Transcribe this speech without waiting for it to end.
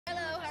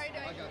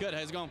Good.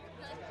 How's it going?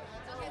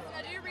 Okay, so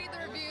now do you read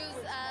the reviews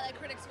that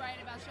critics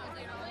write about shows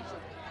that you don't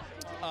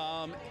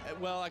like?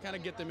 Well, I kind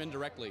of get them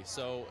indirectly,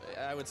 so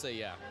I would say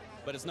yeah.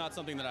 But it's not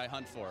something that I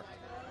hunt for.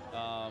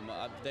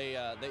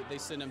 They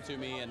send them to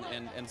me,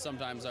 and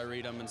sometimes I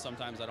read them, and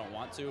sometimes I don't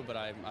want to, but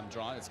I'm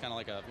drawn. It's kind of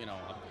like a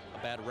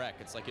bad wreck.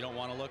 It's like you don't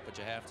want to look, but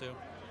you have to.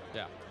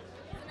 Yeah.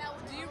 So now,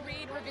 do you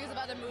read reviews of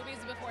other movies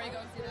before you go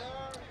and see them?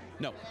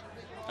 No,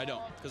 I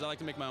don't, because I like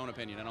to make my own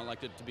opinion. I don't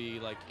like it to be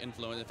like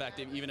influenced. In fact,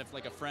 even if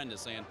like a friend is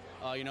saying,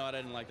 "Oh, you know what?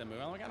 I didn't like that movie,"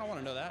 I'm like, I don't want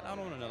to know that. I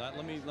don't want to know that.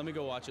 Let me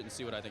go watch it and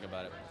see what I think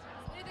about it.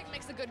 What do you think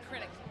makes a good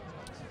critic?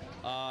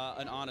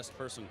 An honest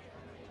person.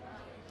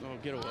 Oh,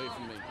 get away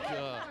from me.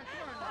 God.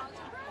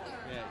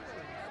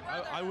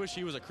 Yeah. I wish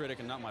he was a critic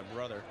and not my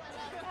brother.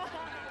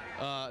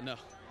 No.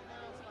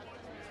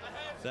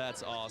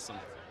 That's awesome.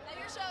 Now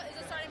your show, is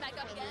it starting back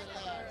up again?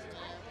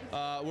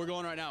 We're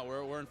going right now.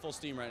 We're in full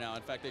steam right now.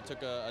 In fact, they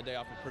took a day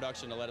off of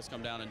production to let us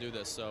come down and do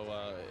this,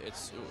 so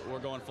we're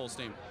going full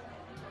steam.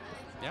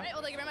 Yeah. All right,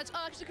 well, thank you very much.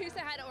 Oh, actually, could you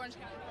say hi to Orange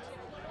County?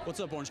 What's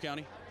up, Orange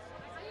County?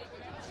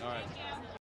 All right.